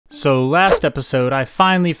So last episode, I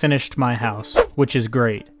finally finished my house, which is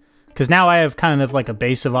great. Because now I have kind of like a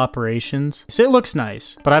base of operations. So it looks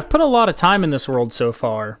nice, but I've put a lot of time in this world so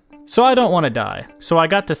far, so I don't want to die. So I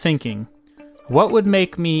got to thinking, what would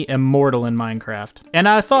make me immortal in Minecraft? And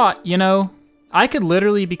I thought, you know, I could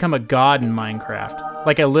literally become a god in Minecraft.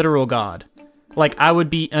 Like a literal god. Like I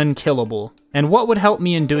would be unkillable. And what would help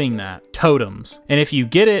me in doing that? Totems. And if you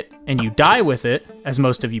get it and you die with it, as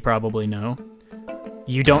most of you probably know,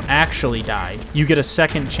 you don't actually die. You get a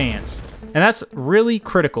second chance. And that's really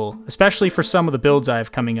critical, especially for some of the builds I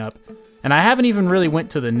have coming up. And I haven't even really went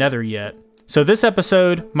to the Nether yet. So this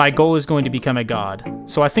episode, my goal is going to become a god.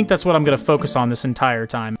 So I think that's what I'm going to focus on this entire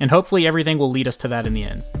time. And hopefully everything will lead us to that in the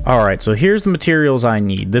end. Alright, so here's the materials I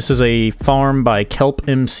need. This is a farm by Kelp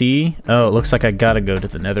MC. Oh, it looks like I gotta go to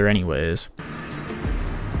the Nether anyways.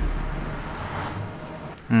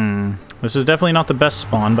 This is definitely not the best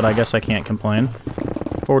spawn, but I guess I can't complain.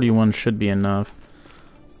 41 should be enough.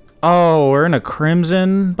 Oh, we're in a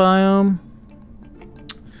crimson biome?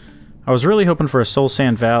 I was really hoping for a soul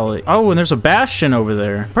sand valley. Oh, and there's a bastion over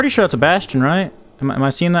there. Pretty sure that's a bastion, right? Am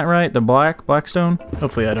I seeing that right? The blackstone?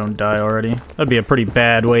 Hopefully I don't die already. That'd be a pretty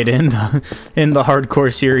bad way to end the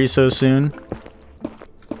hardcore series so soon.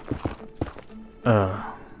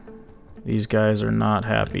 These guys are not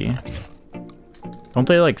happy. Don't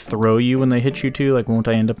they like throw you when they hit you too? Like won't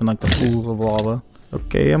I end up in like the pool of lava?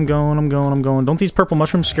 Okay, I'm going. Don't these purple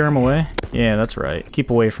mushrooms scare them away? Yeah, that's right. Keep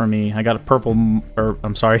away from me. I got a purple,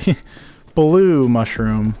 I'm sorry, blue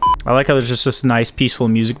mushroom. I like how there's just this nice peaceful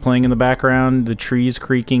music playing in the background. The trees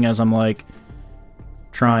creaking as I'm like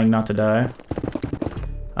trying not to die.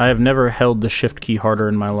 I have never held the shift key harder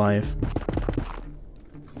in my life.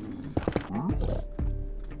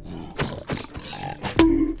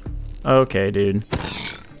 Okay, dude.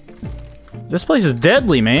 This place is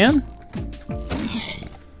deadly, man.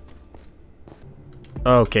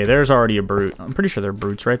 Okay, there's already a brute. I'm pretty sure they're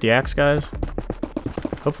brutes, right? The axe guys?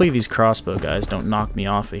 Hopefully these crossbow guys don't knock me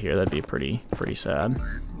off of here. That'd be pretty sad.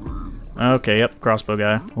 Okay, yep, crossbow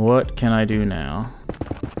guy. What can I do now?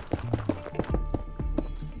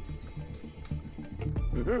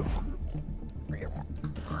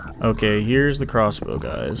 Okay, here's the crossbow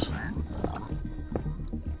guys.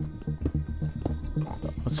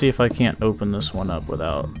 Let's see if I can't open this one up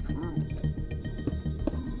without...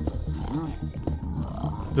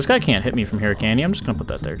 This guy can't hit me from here, can he? I'm just gonna put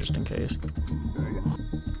that there just in case.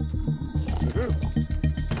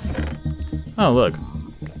 Oh, look.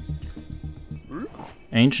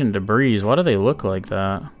 Ancient debris. Why do they look like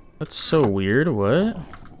that? That's so weird. What?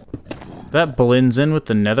 That blends in with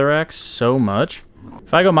the netherrack so much.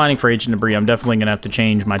 If I go mining for ancient debris, I'm definitely gonna have to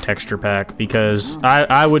change my texture pack because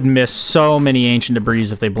I would miss so many ancient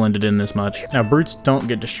debris if they blended in this much. Now, brutes don't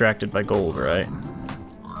get distracted by gold, right?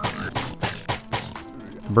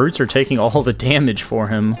 Brutes are taking all the damage for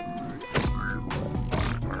him.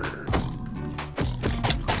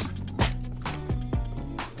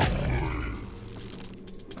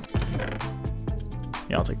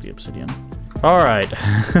 Yeah, I'll take the obsidian. Alright.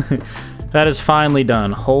 That is finally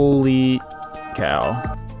done. Holy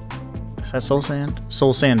cow. Is that soul sand?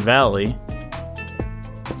 Soul Sand Valley.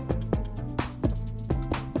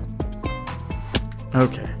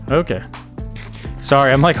 Okay.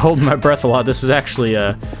 Sorry, I'm like holding my breath a lot. This is actually, you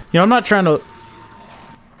know, I'm not trying to...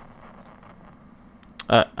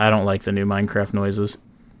 I don't like the new Minecraft noises.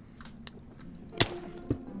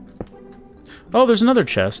 Oh, there's another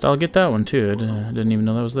chest. I'll get that one too. I didn't even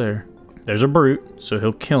know that was there. There's a brute, so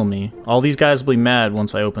he'll kill me. All these guys will be mad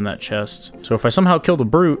once I open that chest. So if I somehow kill the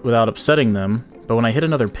brute without upsetting them, but when I hit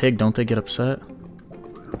another pig, don't they get upset?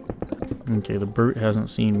 Okay, the brute hasn't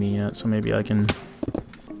seen me yet, so maybe I can...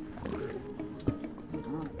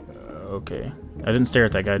 Okay. I didn't stare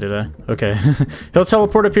at that guy, did I? Okay. He'll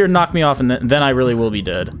teleport up here and knock me off, and then I really will be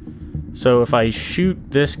dead. So if I shoot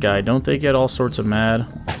this guy, don't they get all sorts of mad?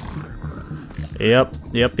 Yep.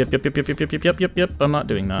 I'm not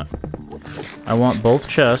doing that. I want both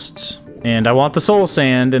chests, and I want the soul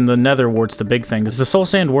sand and the nether wart's the big thing. Is the soul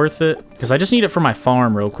sand worth it? Because I just need it for my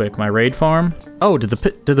farm real quick, my raid farm. Oh, did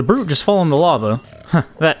the brute just fall in the lava? Huh,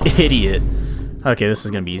 that idiot. Okay, this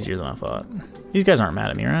is gonna be easier than I thought. These guys aren't mad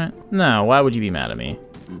at me, right? No, why would you be mad at me?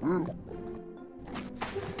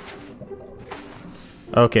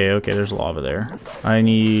 Okay, there's lava there. I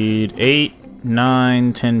need 8,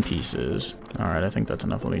 9, 10 pieces. Alright, I think that's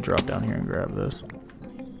enough. Let me drop down here and grab this.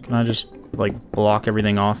 Can I just, like, block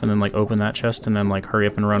everything off and then, like, open that chest and then, like, hurry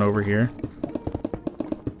up and run over here?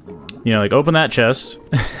 You know, like, open that chest.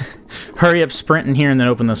 Hurry up, sprint in here, and then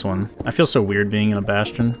open this one. I feel so weird being in a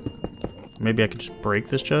bastion. Maybe I could just break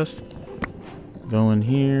this chest? Go in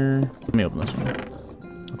here. Let me open this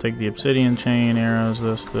one. I'll take the obsidian chain, arrows,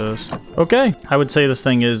 this. Okay, I would say this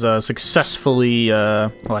thing is successfully,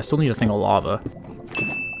 well, I still need a thing of lava.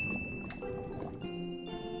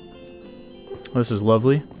 This is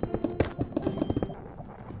lovely.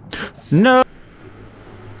 No!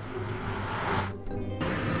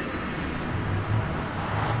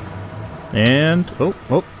 And,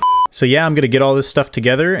 oh. So yeah, I'm gonna get all this stuff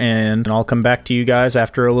together and I'll come back to you guys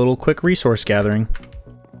after a little quick resource gathering.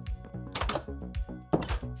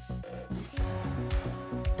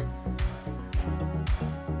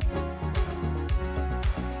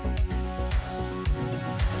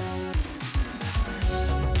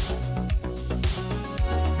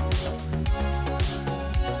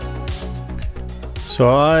 So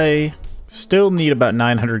I still need about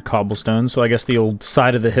 900 cobblestone, so I guess the old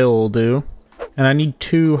side of the hill will do. And I need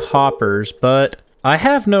 2 hoppers, but I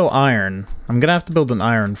have no iron. I'm gonna have to build an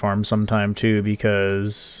iron farm sometime too,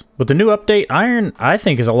 because with the new update, iron I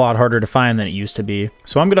think is a lot harder to find than it used to be.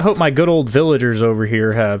 So I'm gonna hope my good old villagers over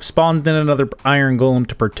here have spawned in another iron golem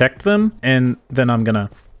to protect them, and then I'm gonna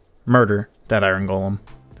murder that iron golem.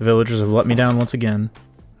 The villagers have let me down once again.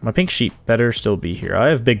 My pink sheep better still be here. I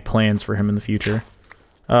have big plans for him in the future.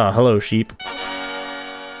 Ah, hello sheep.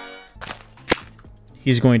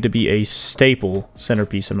 He's going to be a staple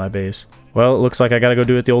centerpiece in my base. Well, it looks like I gotta go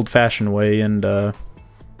do it the old-fashioned way and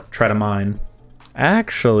try to mine.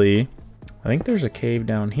 Actually, I think there's a cave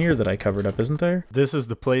down here that I covered up, isn't there? This is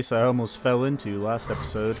the place I almost fell into last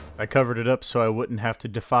episode. I covered it up so I wouldn't have to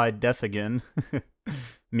defy death again.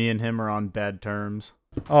 Me and him are on bad terms.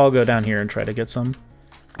 I'll go down here and try to get some.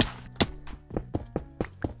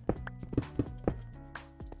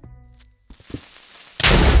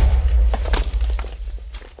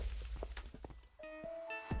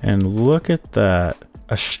 And look at that.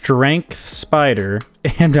 A strength spider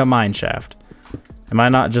and a mine shaft. Am I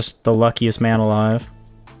not just the luckiest man alive?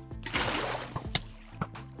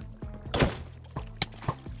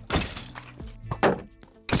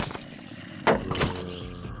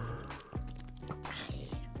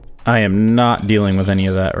 I am not dealing with any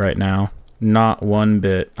of that right now. Not one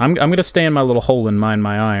bit. I'm gonna stay in my little hole and mine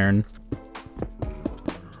my iron.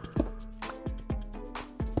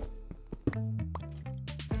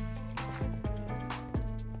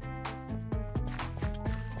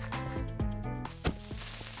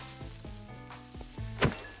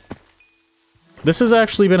 This has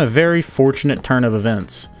actually been a very fortunate turn of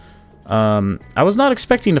events. I was not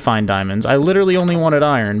expecting to find diamonds. I literally only wanted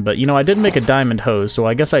iron, but you know, I did make a diamond hoe, so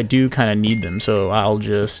I guess I do kind of need them, so I'll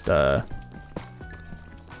just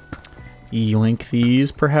e-link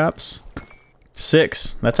these, perhaps.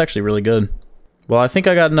 6. That's actually really good. Well, I think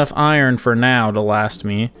I got enough iron for now to last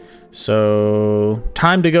me, so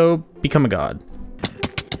time to go become a god.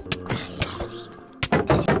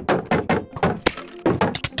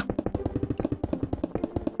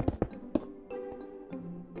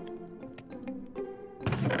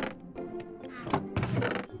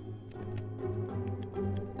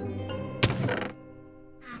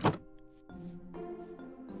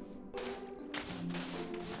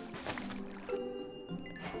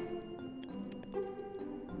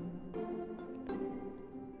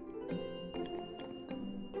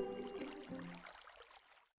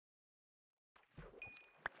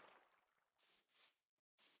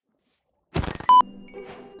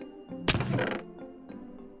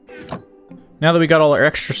 Now that we got all our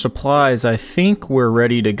extra supplies, I think we're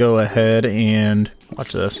ready to go ahead and...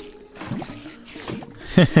 watch this.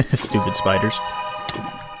 Stupid spiders.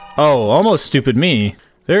 Oh, almost stupid me.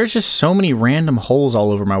 There's just so many random holes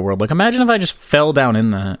all over my world. Like, imagine if I just fell down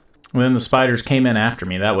in that. And then the spiders came in after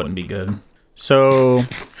me. That wouldn't be good. So,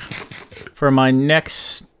 for my next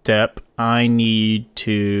step, I need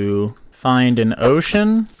to find an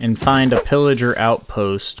ocean and find a pillager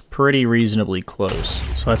outpost pretty reasonably close.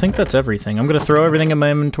 So I think that's everything. I'm gonna throw everything in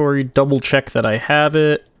my inventory, double check that I have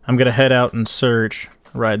it. I'm gonna head out and search,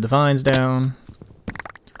 ride the vines down.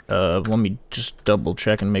 Let me just double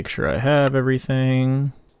check and make sure I have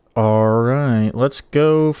everything. Alright, let's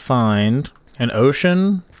go find an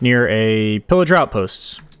ocean near a pillager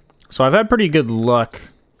outposts. So I've had pretty good luck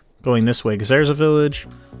going this way, because there's a village.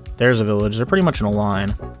 There's a village. They're pretty much in a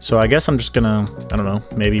line. So I guess I'm just gonna, I don't know,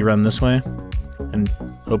 maybe run this way and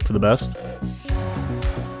hope for the best.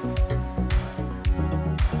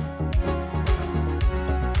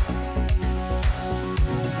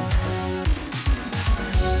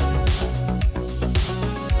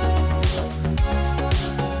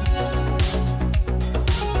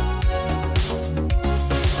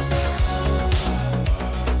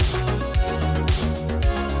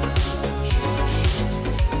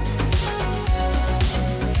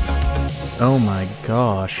 Oh my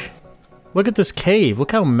gosh. Look at this cave.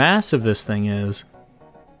 Look how massive this thing is.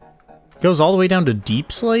 It goes all the way down to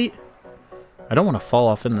deep slate? I don't want to fall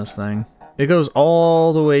off in this thing. It goes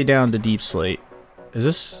all the way down to deep slate. Is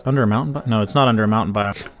this under a mountain biome? No, it's not under a mountain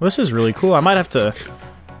biome. Well, this is really cool. I might have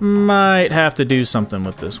to do something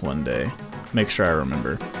with this one day. Make sure I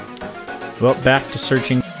remember. Well, back to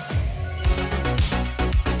searching.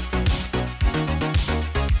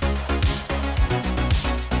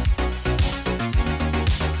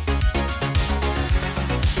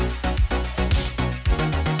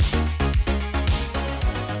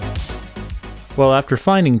 Well, after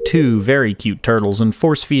finding 2 very cute turtles and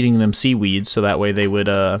force-feeding them seaweeds so that way they would,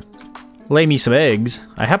 lay me some eggs,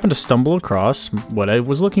 I happened to stumble across what I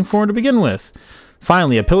was looking for to begin with.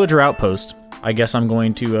 Finally, a pillager outpost. I guess I'm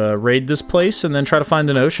going to, raid this place and then try to find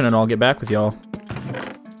an ocean and I'll get back with y'all.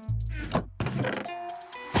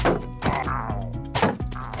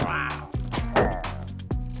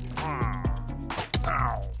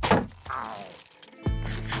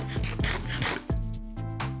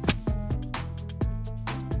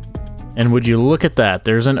 And would you look at that,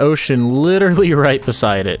 there's an ocean literally right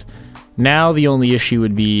beside it. Now the only issue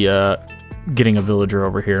would be getting a villager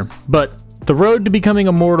over here. But the road to becoming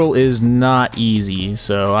immortal is not easy,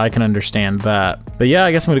 so I can understand that. But yeah,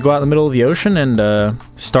 I guess I'm gonna go out in the middle of the ocean and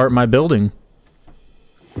start my building.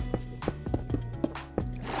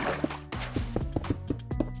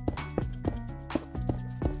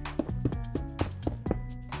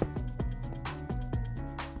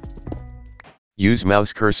 Use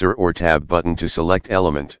mouse cursor or tab button to select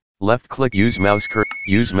element. Left click use mouse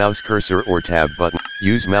cursor or tab button.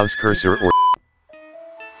 Use mouse cursor or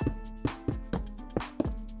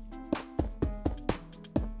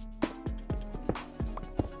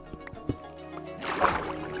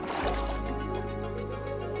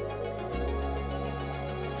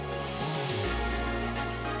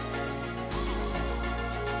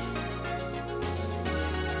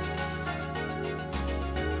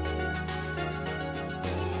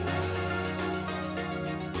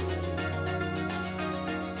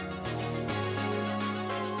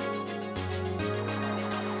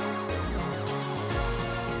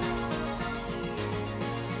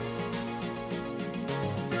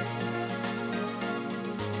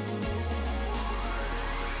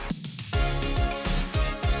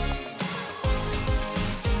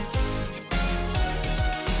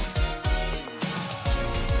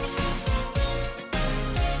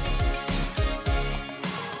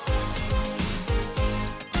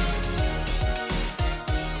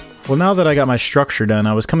Well, now that I got my structure done,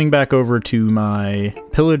 I was coming back over to my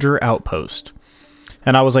pillager outpost.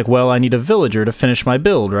 And I was like, well, I need a villager to finish my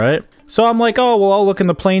build, right? So I'm like, oh, well, I'll look in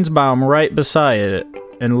the plains biome right beside it.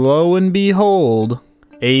 And lo and behold,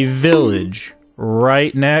 a village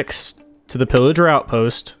right next to the pillager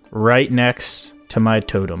outpost, right next to my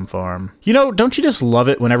totem farm. You know, don't you just love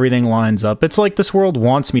it when everything lines up? It's like this world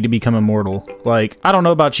wants me to become immortal. Like, I don't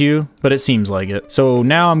know about you, but it seems like it. So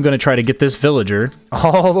now I'm gonna try to get this villager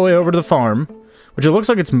all the way over to the farm, which it looks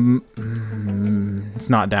like it's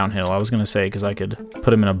not downhill. I was gonna say, because I could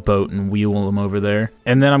put him in a boat and wheel him over there.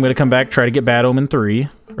 And then I'm gonna come back, try to get Bad Omen 3,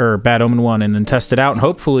 or Bad Omen 1, and then test it out, and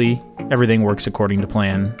hopefully everything works according to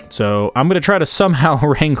plan. So I'm gonna try to somehow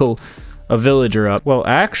wrangle a villager up. Well,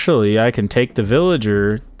 actually, I can take the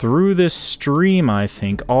villager through this stream, I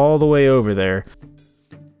think, all the way over there.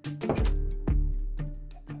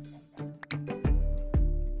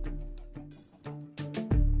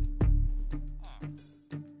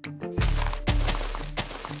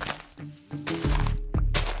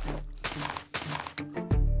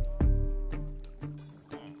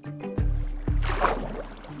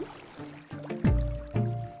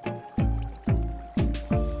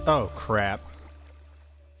 Oh, crap.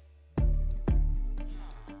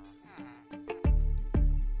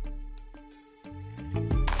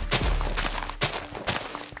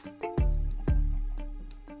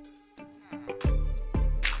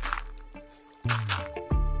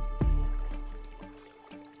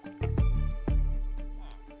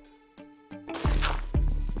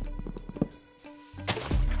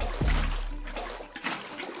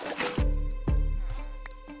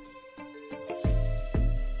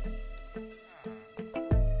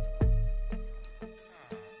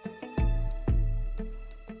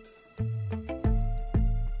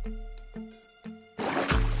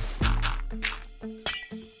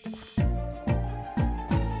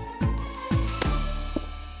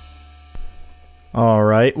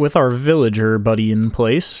 Alright, with our villager buddy in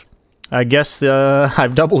place, I guess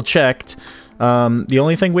I've double checked. The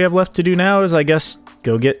only thing we have left to do now is, I guess,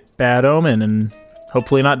 go get Bad Omen and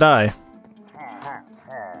hopefully not die.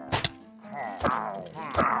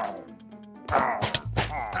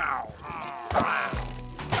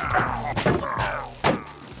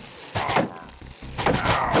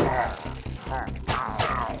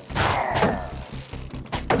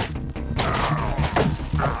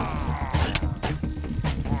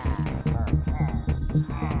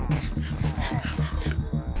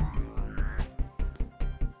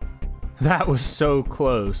 That was so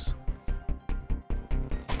close.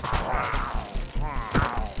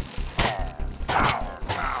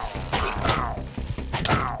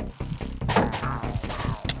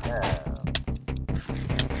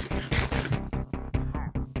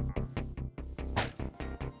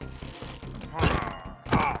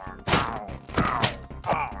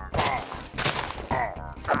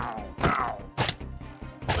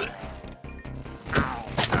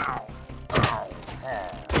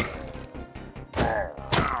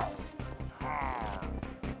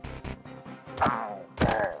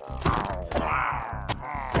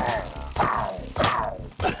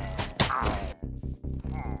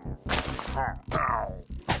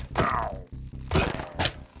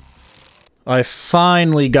 I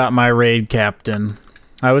finally got my raid captain.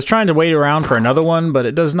 I was trying to wait around for another one, but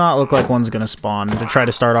it does not look like one's gonna spawn to try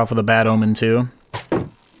to start off with a bad omen too.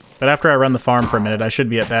 But after I run the farm for a minute, I should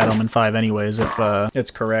be at bad omen 5 anyways, if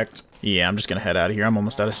it's correct. Yeah, I'm just gonna head out of here. I'm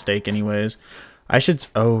almost out of steak anyways. I should...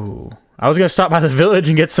 Oh. I was gonna stop by the village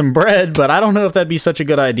and get some bread, but I don't know if that'd be such a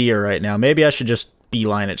good idea right now. Maybe I should just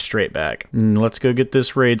beeline it straight back. Let's go get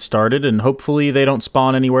this raid started, and hopefully they don't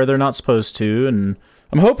spawn anywhere they're not supposed to, and...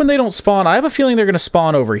 I'm hoping they don't spawn. I have a feeling they're going to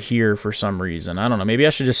spawn over here for some reason. I don't know. Maybe I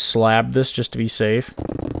should just slab this just to be safe.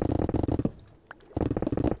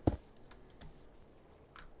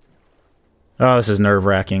 Oh, this is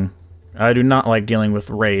nerve-wracking. I do not like dealing with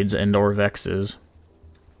raids and or vexes.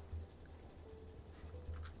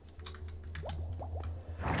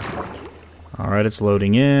 Alright, it's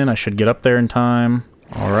loading in. I should get up there in time.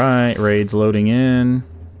 Alright, raid's loading in.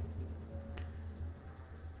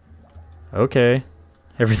 Okay.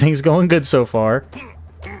 Everything's going good so far.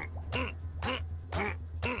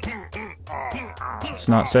 It's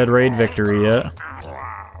not said raid victory yet.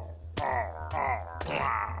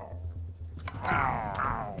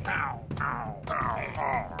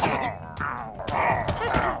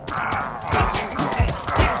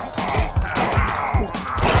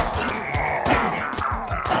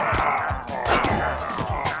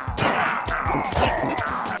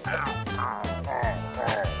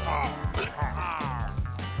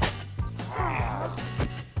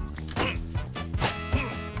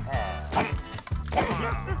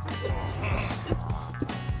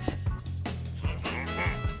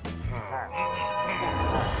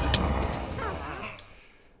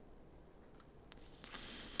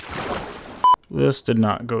 This did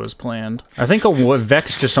not go as planned. I think a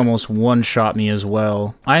Vex just almost one-shot me as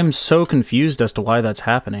well. I am so confused as to why that's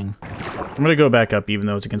happening. I'm gonna go back up even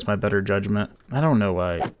though it's against my better judgment. I don't know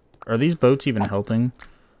why. Are these boats even helping?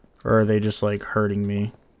 Or are they just, like, hurting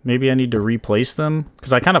me? Maybe I need to replace them?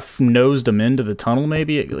 Because I kind of nosed them into the tunnel,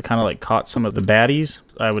 maybe. It kind of, like, caught some of the baddies.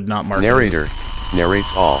 I would not mark Narrator.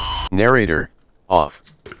 Narrates all. Narrator. Off.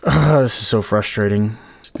 This is so frustrating.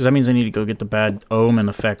 Because that means I need to go get the bad omen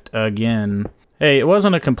effect again. Hey, it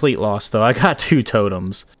wasn't a complete loss, though. I got 2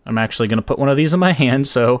 totems. I'm actually going to put one of these in my hand,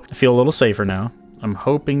 so I feel a little safer now. I'm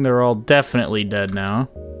hoping they're all definitely dead now.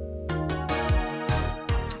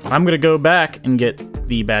 I'm going to go back and get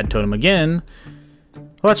the bad totem again.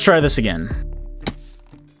 Let's try this again.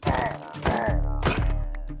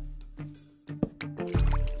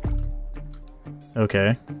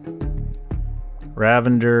 Okay.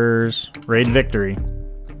 Ravengers. Raid victory.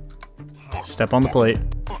 Step on the plate.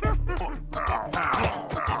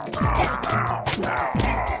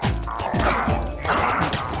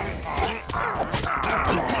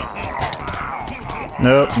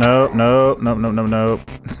 Nope, nope, nope, nope, nope, nope, nope.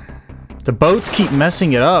 The boats keep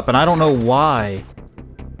messing it up, and I don't know why.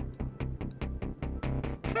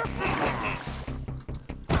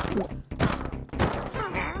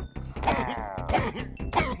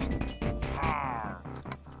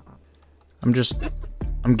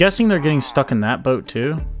 I'm guessing they're getting stuck in that boat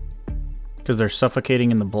too, because they're suffocating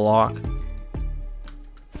in the block.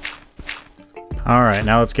 Alright,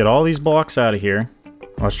 now let's get all these blocks out of here.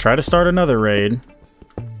 Let's try to start another raid.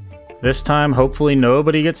 This time, hopefully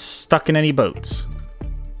nobody gets stuck in any boats.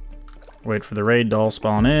 Wait for the raid to all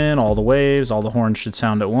spawn in, all the waves, all the horns should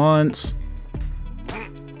sound at once.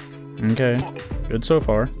 Okay, good so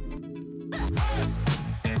far.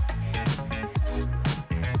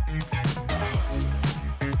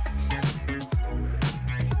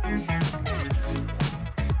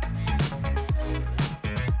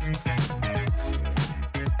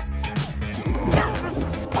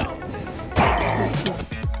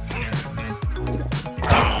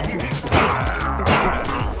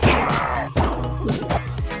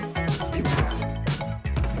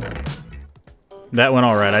 That went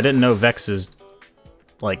alright. I didn't know Vexes,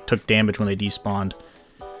 like, took damage when they despawned.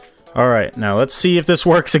 Alright, now let's see if this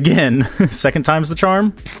works again. Second time's the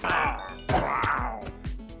charm.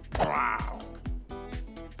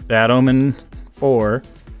 Bad Omen 4.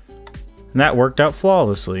 And that worked out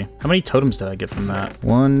flawlessly. How many totems did I get from that?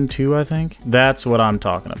 1, 2, I think? That's what I'm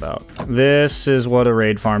talking about. This is what a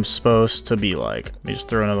raid farm's supposed to be like. Let me just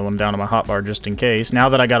throw another one down on my hotbar just in case. Now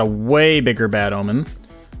that I got a way bigger Bad Omen,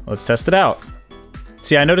 let's test it out.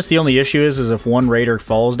 See, I noticed the only issue is if one raider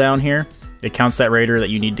falls down here, it counts that raider that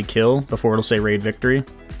you need to kill before it'll say raid victory.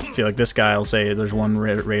 See, like this guy will say there's one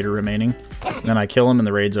raider remaining. And then I kill him and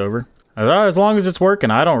the raid's over. As long as it's working,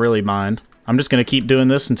 I don't really mind. I'm just going to keep doing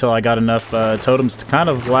this until I got enough totems to kind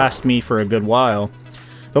of last me for a good while.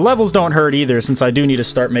 The levels don't hurt either, since I do need to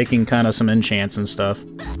start making kind of some enchants and stuff.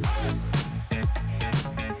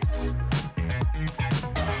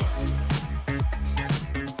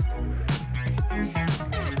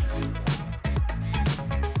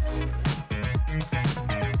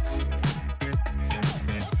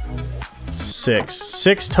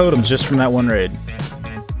 Six totems just from that one raid.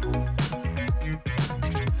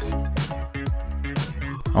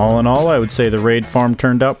 All in all, I would say the raid farm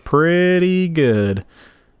turned out pretty good.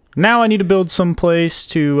 Now I need to build some place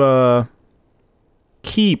to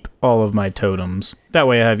keep all of my totems. That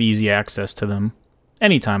way I have easy access to them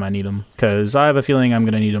anytime I need them, because I have a feeling I'm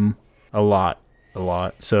going to need them a lot.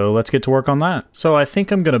 So let's get to work on that. So I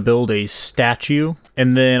think I'm going to build a statue,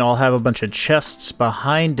 and then I'll have a bunch of chests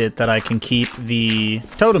behind it that I can keep the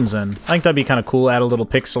totems in. I think that'd be kind of cool. Add a little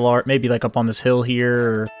pixel art, maybe like up on this hill here,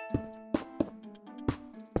 or...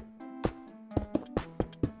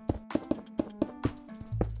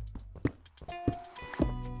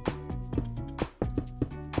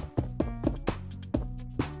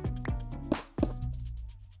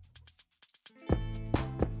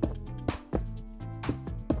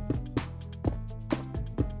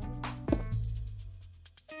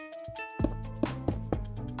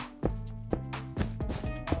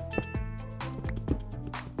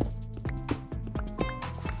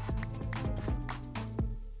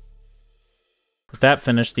 that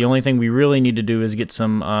finished, the only thing we really need to do is get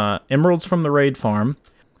some emeralds from the raid farm.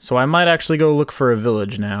 So I might actually go look for a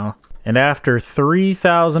village now. And after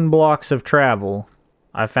 3,000 blocks of travel,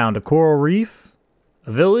 I found a coral reef,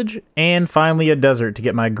 a village, and finally a desert to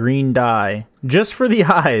get my green dye. Just for the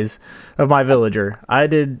eyes of my villager.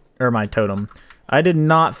 My totem. I did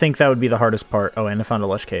not think that would be the hardest part. Oh, and I found a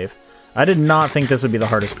lush cave. I did not think this would be the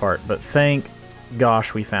hardest part, but thank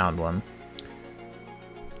gosh we found one.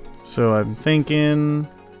 So I'm thinking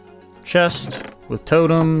chest with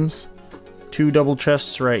totems, 2 double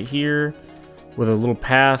chests right here, with a little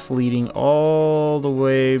path leading all the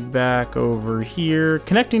way back over here,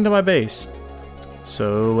 connecting to my base.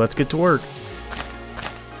 So let's get to work.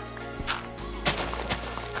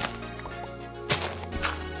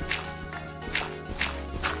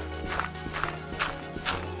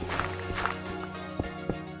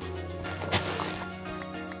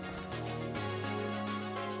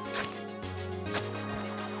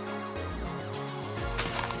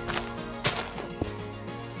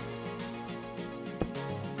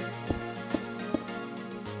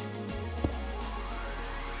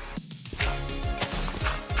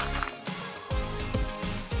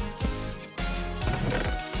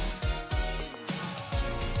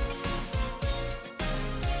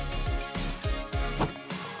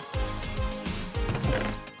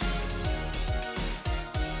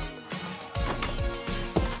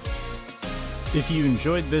 If you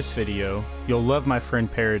enjoyed this video, you'll love my friend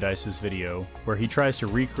Paradise's video, where he tries to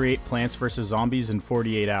recreate Plants vs. Zombies in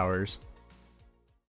 48 hours.